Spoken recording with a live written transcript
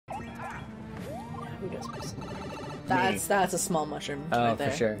who gets most? That's a small mushroom. Oh, right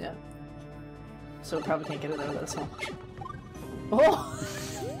there. for sure. Yeah. So we probably can't get it out of that small mushroom. Oh!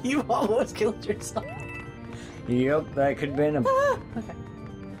 You almost killed yourself. Yep, that could have been a... Okay.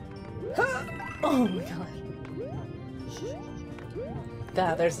 Oh my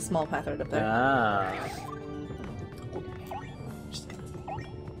god. There's a small path right up there. Ah. Just gonna...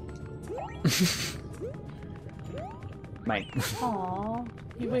 Mike. Aww.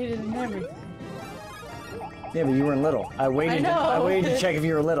 You waited and everything. Yeah, but you weren't little. I waited to check if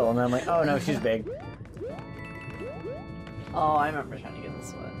you were little, and I'm like, oh no, she's big. Oh, I remember trying to get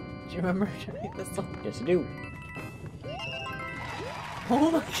this one. Do you remember trying to get this one? Yes, I do.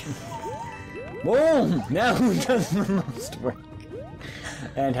 Oh my god. Boom! Now who does the most work?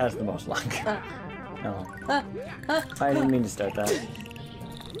 And has the most luck. Oh. I didn't mean to start that.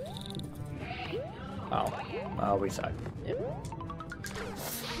 Oh. Oh, we suck. Yep.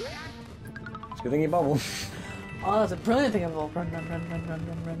 It's a good thing you bubble. Oh, that's a brilliant thing of all. Run.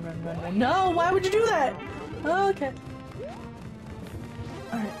 No, why would you do that? Oh, okay.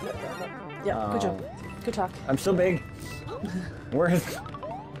 Alright, yeah, good job. Good talk. I'm still big. Where's...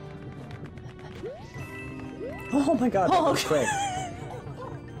 Oh my god, that was quick.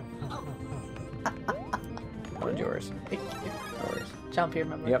 One's yours. Yours. Jump here,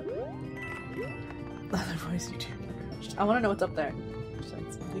 remember? Yep. Other voice you do. I want to know what's up there. Just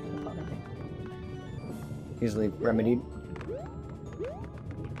like something can bother me. Easily remedied.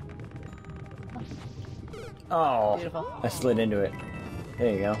 Oh, Beautiful. I slid into it.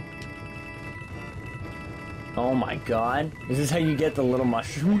 There you go. Oh my god. Is this how you get the little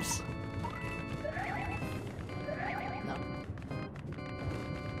mushrooms? No.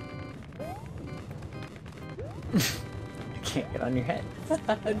 I can't get on your head.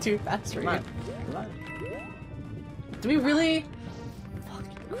 Too fast for you. Come on. Come on. Do we really?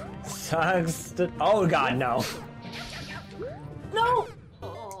 Sucks to... Oh god, no. No!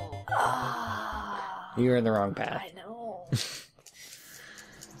 You're in the wrong path. I know.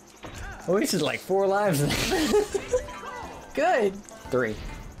 Oh, this is like 4 lives. Good. 3.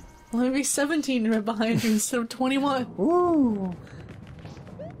 Well, maybe 17 right behind you instead of 21. Woo!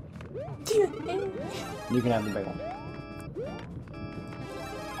 You You can have the big one.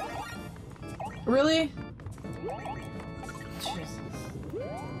 Really? Jesus.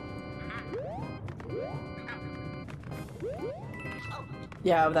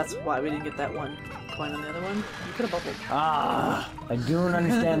 Yeah, that's why we didn't get that one coin on the other one. You could have bubbled. Ah, I don't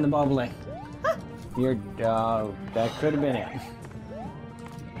understand the bubbling. You're, that could have been it.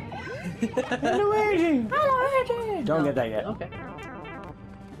 Luigi! Luigi! Don't get that yet. Okay.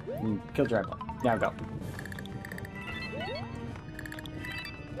 You killed your eyeball. Now go.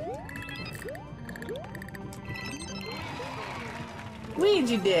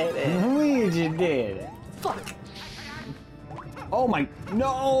 Luigi did it. Luigi did it. Fuck. Oh my,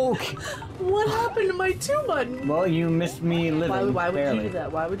 no! What happened to my 2 button? Well, you missed me living, Why would barely. you do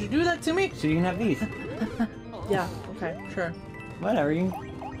that? Why would you do that to me? So you can have these. Yeah, okay, sure. Whatever, you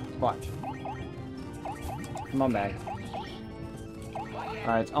watch. Come on back.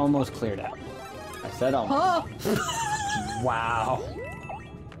 Alright, it's almost cleared out. I said almost. Oh! Wow.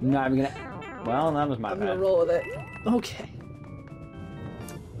 I'm not even gonna... Well, that was my I'm bad. gonna roll with it. Okay.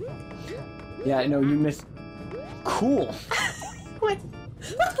 Yeah, no, you missed... Cool. What?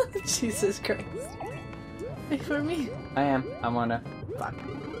 Jesus Christ. Wait for me. I am. I wanna... Fuck.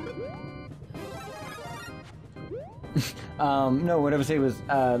 No, what I was saying was,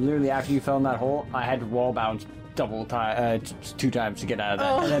 literally after you fell in that hole, I had to wall bounce 2 times to get out of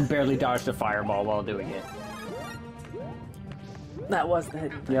that, Oh. and then barely dodged a fireball while doing it. That was the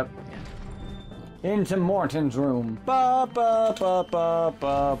hidden thing. Yep. Into Morton's room. Ba ba ba ba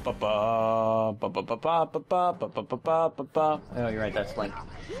ba ba ba ba ba ba ba ba ba ba ba ba ba ba. Oh, you're right. That's Link.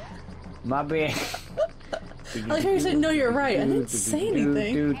 My bad. I like how you said, no, you're right. I didn't say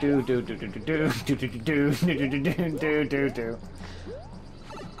anything.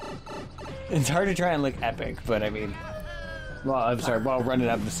 It's hard to try and look epic, but I mean, well, I'm sorry, while running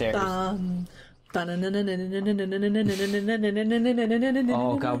up the stairs. Oh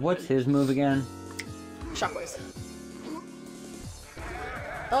god, what's his move again? Shockwaves.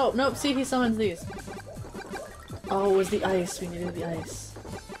 Oh, nope, see, he summons these. Oh, it was the ice. We needed the ice.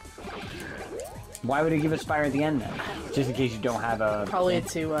 Why would he give us fire at the end then? Just in case you don't have a... Probably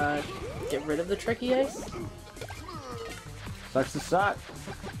to, get rid of the tricky ice. Sucks to suck.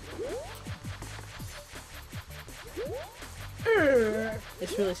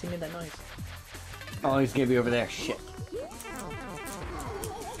 It's really singing that noise. Oh, he's gonna be over there. Shit.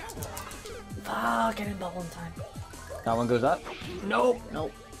 Fuck, I didn't bubble in time. That one goes up? Nope.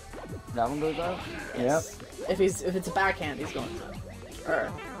 Nope. That one goes up? Yep. If it's a backhand, he's going to.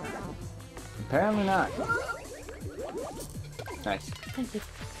 Or. Apparently not. Nice. Thank you.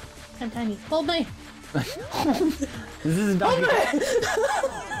 I'm tiny. Hold me! This isn't Donkey Kong.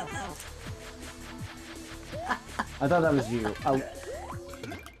 I thought that was you. Oh.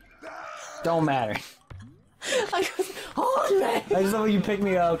 Don't matter. I goes, hold me! I just love when you pick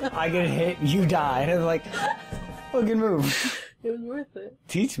me up, I get hit, you die. And I'm like, oh, good move. It was worth it.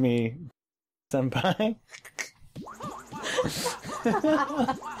 Teach me, senpai.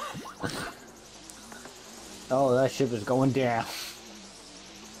 Oh, that ship is going down.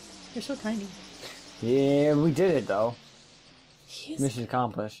 You're so tiny. Yeah, we did it though. He's... Mission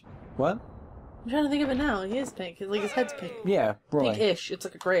accomplished. What? I'm trying to think of it now. He is pink. Like his head's pink. Yeah, Roy. Pink-ish. It's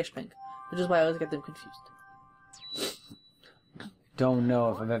like a grayish pink. Which is why I always get them confused. Don't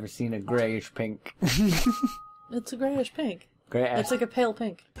know if I've ever seen a grayish pink. It's a grayish pink. Gray ash. It's like a pale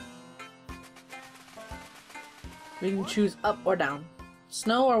pink. We can choose up or down.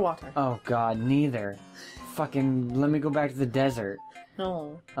 Snow or water. Oh god, neither. Fucking, let me go back to the desert.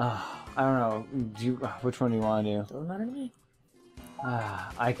 No. I don't know. Which one do you want to do? Doesn't matter to me.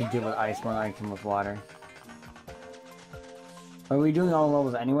 I can deal with ice more than I can with water. Are we doing all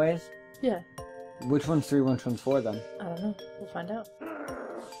levels anyways? Yeah. Which one's 3, which one's 4 then? I don't know. We'll find out.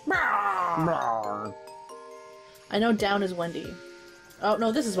 Rawr. I know down is Wendy. Oh,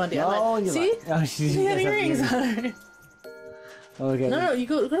 no, this is Wendy. Oh, you see? Oh, she's She had earrings on her. Okay. No, you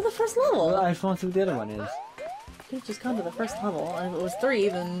go to the first level. Well, I just want to see what the other one is. You've just gone to the first level, and if it was 3,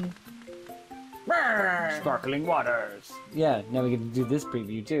 then... Sparkling waters. Yeah, now we get to do this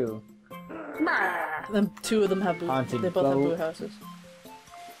preview too. Then 2 of them have boo. Haunted They both have boat. boo houses.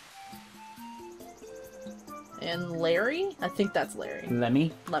 And Larry? I think that's Larry.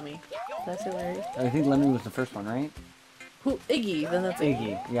 Lemmy? Lemmy. Did I say Larry? I think Lemmy was the first one, right? Who? Iggy. Then that's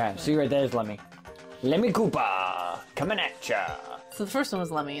Iggy. Iggy. Yeah, see right there is Lemmy. Lemmy Koopa! Coming at ya! So the first one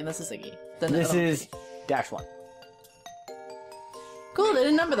was Lemmy, and this is Iggy. Then This is Dash 1. Cool, they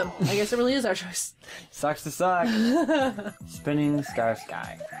didn't number them. I guess it really is our choice. Sucks to suck. Spinning Star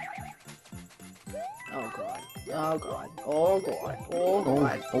Sky. Oh god. Oh god. Oh god. Oh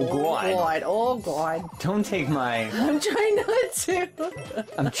god. Oh, God. God. Oh god. Don't take my... I'm trying not to.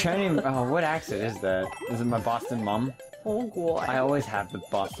 I'm trying to... Oh, what accent is that? Is it my Boston mum? Oh god. I always have the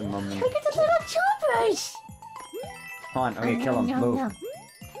Boston mum. Look at the little choppers. Come on, okay, kill him. Move.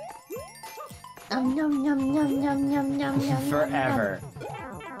 Nom nom nom nom nom nom nom nom. Forever.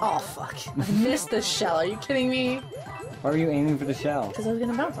 Oh fuck. I missed the shell. Are you kidding me? Why were you aiming for the shell? Because I was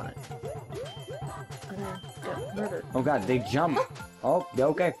gonna bounce on it. And then get murdered. Oh god, they jump. Oh,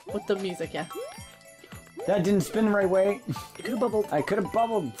 okay. With the music, yeah. That didn't spin the right way. You could have bubbled. I could have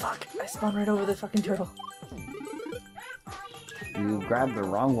bubbled. Fuck. I spawned right over the fucking turtle. You grabbed the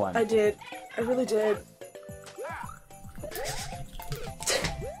wrong one. I did. I really did.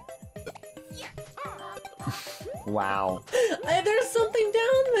 Wow. There's something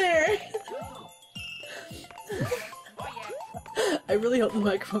down there. I really hope the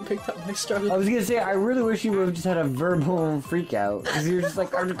microphone picked up my struggle. I was gonna say, I really wish you would have just had a verbal freak out. Because you're just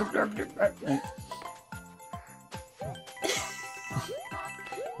like...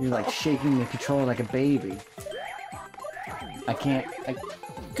 You're like shaking the controller like a baby. I can't...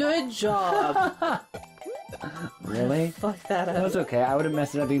 Good job. Really? Fuck that up. That's okay, I would have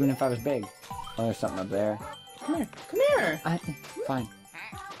messed it up even if I was big. Oh, there's something up there. Come here. Come here. Fine.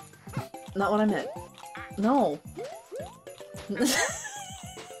 Not what I meant. No.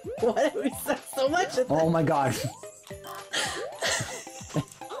 What? We suck so much at Oh my god.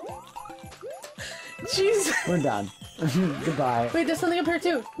 Jeez. We're done. Goodbye. Wait, there's something up here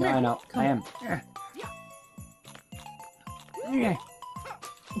too. Come No, here. I know. Come I am.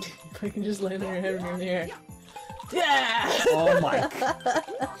 If I can just land on your head when you're in the air. Yeah! Oh my...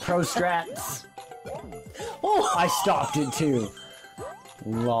 Pro strats. Oh! I stopped it too.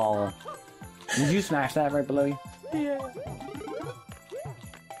 Lol. Did you smash that right below you? Yeah.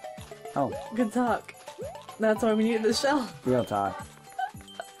 Oh, Good talk. That's why we needed the shell. real talk.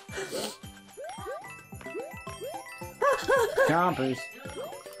 Chompers.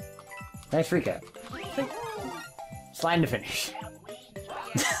 Nice free cat. Slide to finish.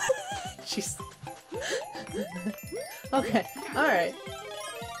 Jeez. Okay. Alright.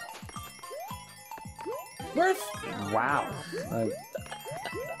 Worth. Wow.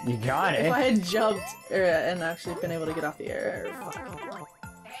 You got it. If I had jumped and actually been able to get off the air. Fuck.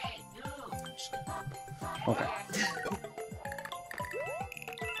 Okay.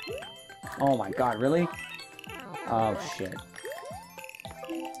 Oh my god, really? Oh shit.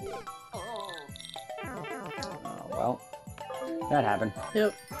 Oh well. That happened.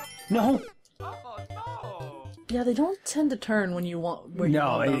 Yep. No! Yeah, they don't tend to turn when you want. Where you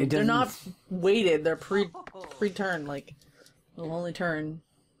No, want them. it They're doesn't- not weighted. They're pre-turn. Like they'll only turn.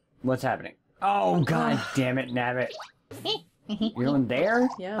 What's happening? Oh, god damn it, Nabbit. You're going there?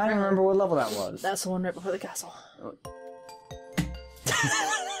 Yeah, I don't remember what level that was. That's the one right before the castle.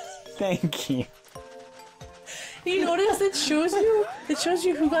 Thank you. You notice it shows you? It shows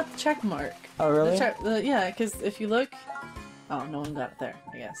you who got the check mark. Oh, really? Yeah, because if you look... Oh, no one got it there,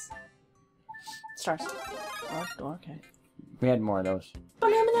 I guess. Stars. Oh, okay. We had more of those. Bow,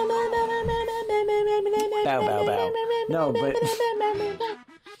 bow, bow. No, but...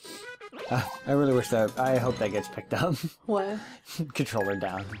 I really wish that... I hope that gets picked up. What? Controller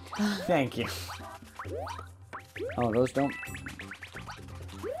down. Thank you. Oh, those don't...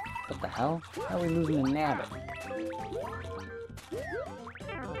 What the hell? How are we losing a Nabbit?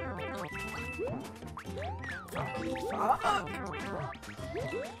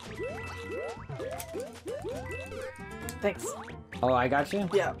 Thanks. Oh, I got you?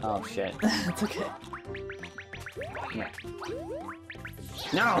 Yeah. Oh, shit. It's okay. Yeah.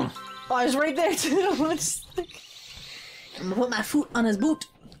 No! Oh, I was right there too. I'm just like... I'm gonna put my foot on his boot.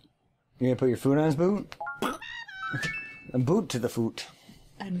 You gonna put your foot on his boot? A boot to the foot.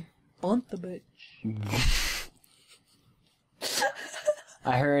 And want the bitch.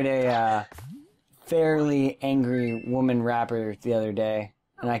 I heard a fairly angry woman rapper the other day,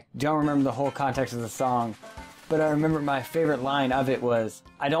 and I don't remember the whole context of the song, but I remember my favorite line of it was,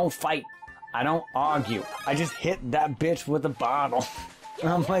 I don't fight, I don't argue, I just hit that bitch with a bottle. And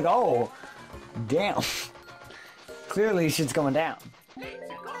I'm like, oh, damn. Clearly shit's going down.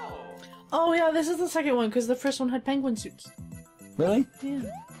 Oh yeah, this is the second one because the first one had penguin suits. Really? Yeah.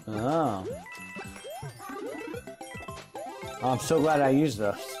 Oh. I'm so glad I used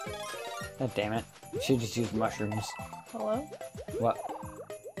those. God damn it. Should just use mushrooms. Hello? What?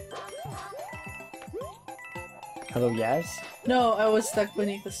 Hello, yes? No, I was stuck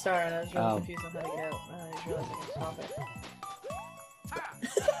beneath the star and I was really Oh. confused on how to get out. And I just realized I could stop it.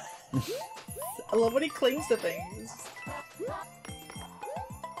 I love when he clings to things.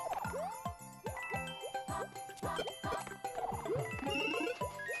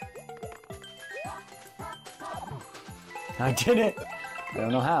 I did it! I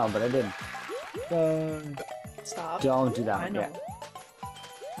don't know how, but I did. Stop. Don't do that I one. know. Yeah.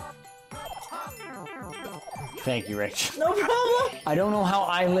 Thank you, Rach. No problem! I don't know how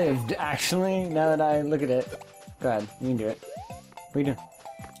I lived, actually, now that I look at it. Go ahead, you can do it. What are you doing?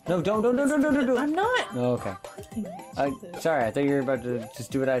 No, don't. I'm not! Oh, okay. Sorry, I thought you were about to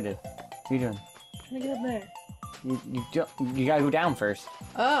just do what I did. What are you doing? I'm trying to get up there. You gotta go down first,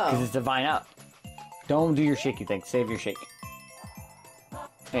 because Oh. it's the vine up. Don't do your shaky thing. Save your shake.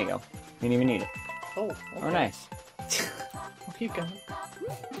 There you go. You didn't even need it. Oh, okay. Oh, nice. I'll keep going.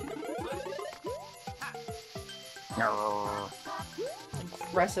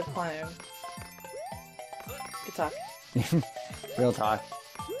 Aggressive climb. Good talk. Real talk.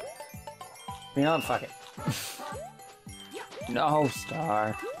 You know what? Fuck it. No,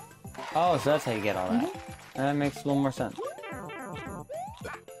 star. Oh, so that's how you get all that. That makes a little more sense.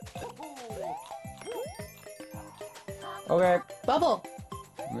 Okay. Bubble!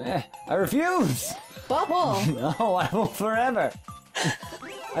 I refuse! Bubble! No, I will forever.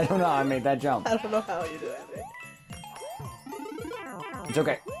 I don't know how I made that jump. I don't know how you do it. It's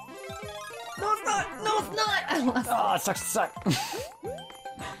okay. No, it's not! No, it's not! I lost. Oh, it sucks to suck.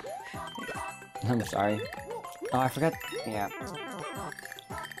 I'm sorry. Oh, I forgot. Yeah.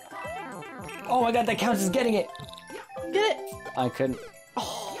 Oh my god, that counts as getting it! Get it! I couldn't.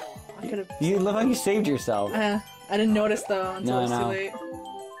 I could've. You love how you saved yourself. I didn't notice though until it was No. too late.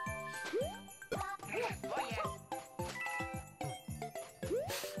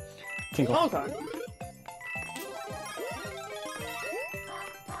 Tinkle. Oh god.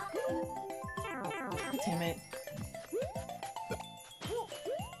 Damn it.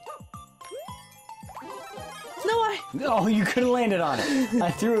 No way! Oh, you could have landed on it.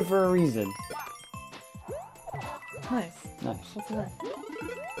 I threw it for a reason. Nice. Nice. What's that?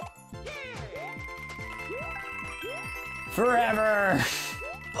 Forever!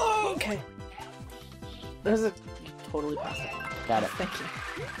 Oh, okay. There's a totally past it. Got it. Thank you.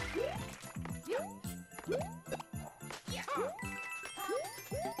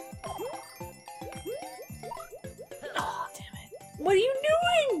 Oh, damn it. What are you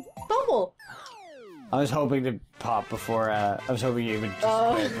doing? Bumble! I was hoping to pop before, I was hoping you would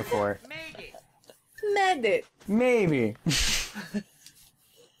just quit before. Mad it. Maybe.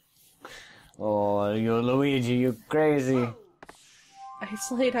 Oh, you Luigi, you crazy. I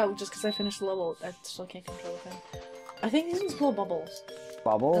still hate how just because I finished the level, I still can't control the thing. I think these ones blow bubbles.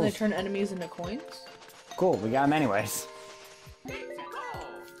 Bubbles. And they turn enemies into coins? Cool, we got them anyways.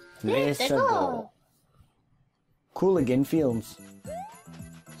 Let's go. Cooligan Fields.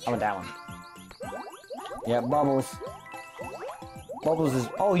 I want that one. Yeah, Bubbles. Bubbles is...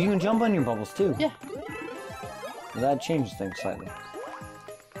 Oh, you can jump on your Bubbles too. Yeah. That changes things slightly.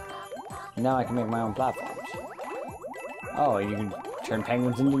 Now I can make my own platforms. Oh, you can turn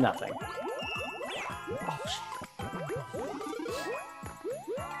penguins into nothing. Oh, shit.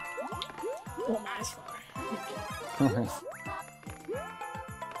 Oh, nice one.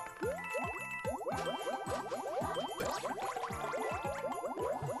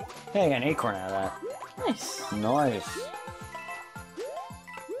 Hey, I got an acorn out of that. Nice. Nice.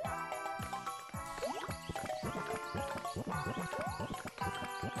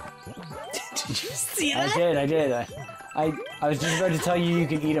 Did you see I that? did. I was just about to tell you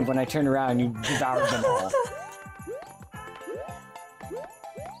can eat them when I turned around and you devoured them all.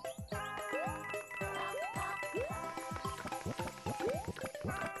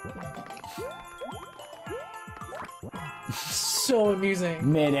 So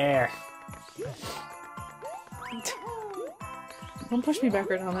amusing. Mid-air. Don't push me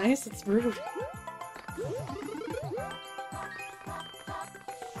backward on ice, it's rude.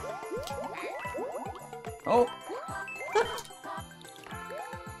 Oh!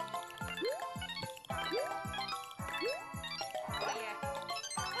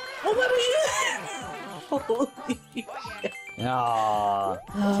 Oh, why would you do that? Holy shit. Aww,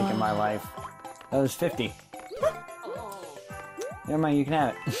 taking my life. That was 50. Never mind, you can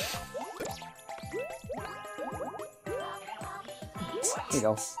have it. There you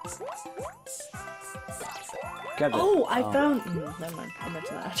go. Grab it. Oh, I found... never mind, I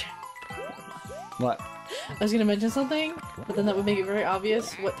mentioned that. What? I was gonna mention something, but then that would make it very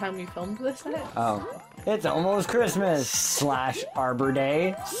obvious what time we filmed this at. Oh. It's almost Christmas! Slash Arbor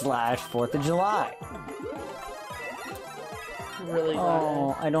Day slash 4th of July. Really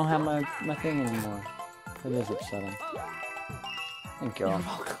Oh, I don't have my thing anymore. That is upsetting. Thank you. You're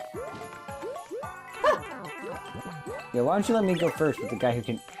welcome. Yeah, why don't you let me go first with the guy who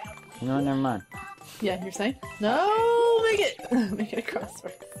can... You know what, never mind. Yeah, you're saying? No, make it! Make it a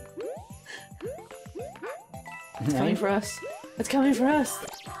crossword. It's coming for us. It's coming for us!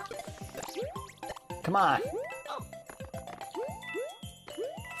 Come on!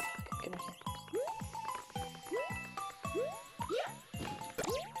 Get back here.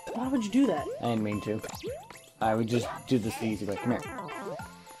 Why would you do that? I didn't mean to. I would just do this the easy way. Come here.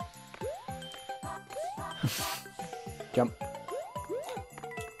 Jump.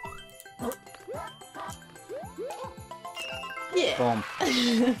 Yeah! Boom.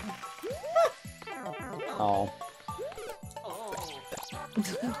 Oh.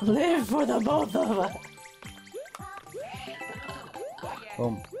 Live for the both of us!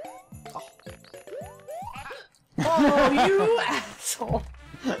 Boom. Oh, you asshole!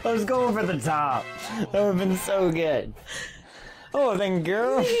 I was going for the top. That would have been so good. Oh, thank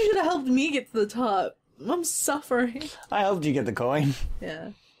you. You should have helped me get to the top. I'm suffering. I helped you get the coin. Yeah.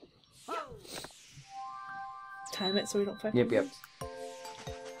 Time it so we don't fight. Yep.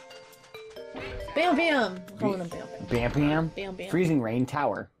 Bam Bam! I'm calling him Bam Bam. Bam Bam. Bam Bam. Freezing Rain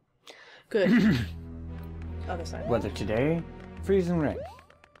Tower. Good. Other side. Weather today, freezing rain.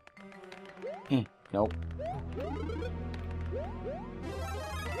 Nope.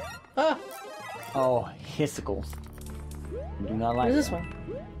 Ah! Oh, hissicles. I do not like What is this them. one?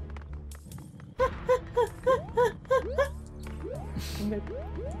 I'm good.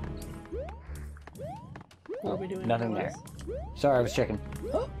 What are we doing? Nothing there. Sorry, I was checking.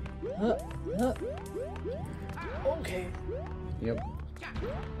 Okay. Yep.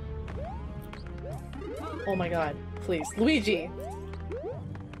 Oh my god. Please. Luigi!